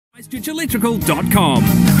ChristchurchElectrical.com.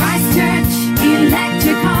 Christchurch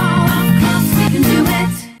Electrical. Of course we can do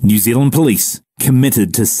it. New Zealand Police,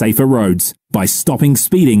 committed to safer roads by stopping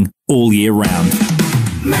speeding all year round.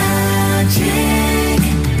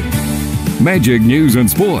 Magic News and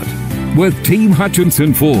Sport with Team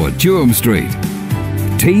Hutchinson Ford, Durham Street.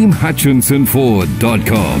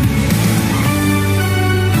 TeamHutchinsonFord.com.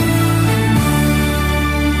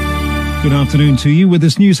 Good afternoon to you. With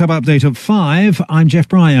this News Hub update at 5, I'm Jeff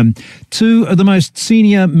Bryan. Two of the most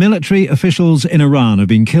senior military officials in Iran have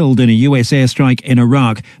been killed in a US airstrike in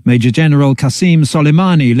Iraq. Major General Qasem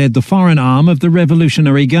Soleimani led the foreign arm of the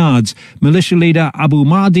Revolutionary Guards. Militia leader Abu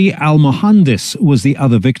Mahdi al-Mohandis was the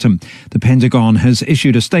other victim. The Pentagon has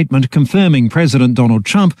issued a statement confirming President Donald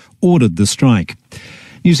Trump ordered the strike.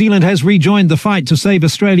 New Zealand has rejoined the fight to save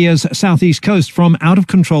Australia's southeast coast from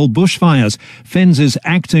out-of-control bushfires. FENZ's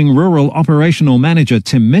acting rural operational manager,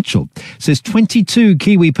 Tim Mitchell, says 22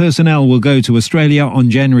 Kiwi personnel will go to Australia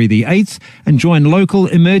on January the 8th and join local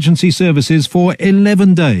emergency services for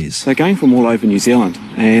 11 days. They're going from all over New Zealand,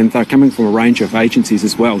 and they're coming from a range of agencies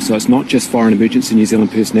as well. So it's not just Foreign Emergency New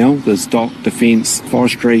Zealand personnel. There's DOC, Defence,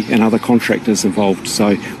 Forestry and other contractors involved.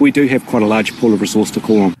 So we do have quite a large pool of resource to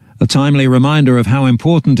call on. A timely reminder of how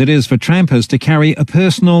important it is for trampers to carry a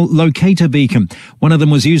personal locator beacon. One of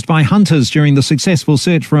them was used by hunters during the successful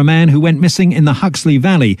search for a man who went missing in the Huxley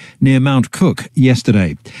Valley near Mount Cook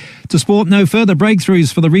yesterday. To sport, no further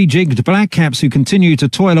breakthroughs for the rejigged Black Caps, who continue to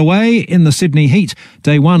toil away in the Sydney heat.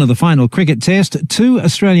 Day one of the final cricket test. 2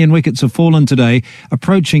 Australian wickets have fallen today.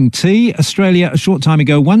 Approaching tea, Australia a short time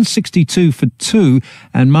ago 162 for 2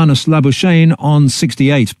 and Manus Labuschagne on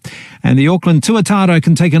 68. And the Auckland Tuatara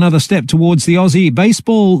can take another step towards the Aussie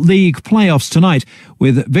Baseball League playoffs tonight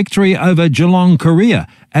with victory over Geelong Korea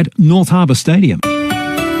at North Harbour Stadium.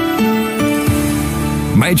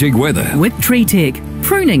 Magic weather with Tree Tech.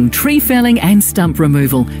 Pruning, tree felling and stump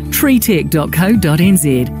removal.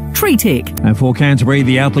 treetech.co.nz. Tree Tech. And for Canterbury,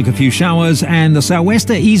 the outlook, a few showers and the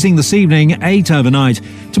sou'wester easing this evening, 8 overnight.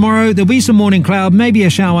 Tomorrow there'll be some morning cloud, maybe a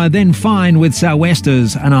shower, then fine with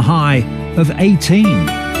sou'westers and a high of 18.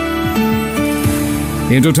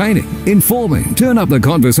 Entertaining, informing. Turn up the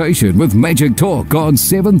conversation with Magic Talk on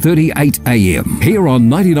 7:38 a.m. here on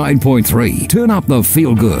 99.3. Turn up the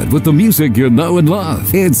feel good with the music you know and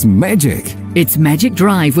love. It's Magic. It's Magic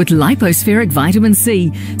Drive with lipospheric vitamin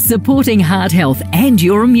C, supporting heart health and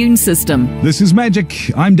your immune system. This is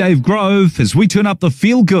Magic. I'm Dave Grove as we turn up the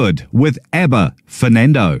feel good with ABBA,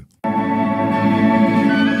 Fernando.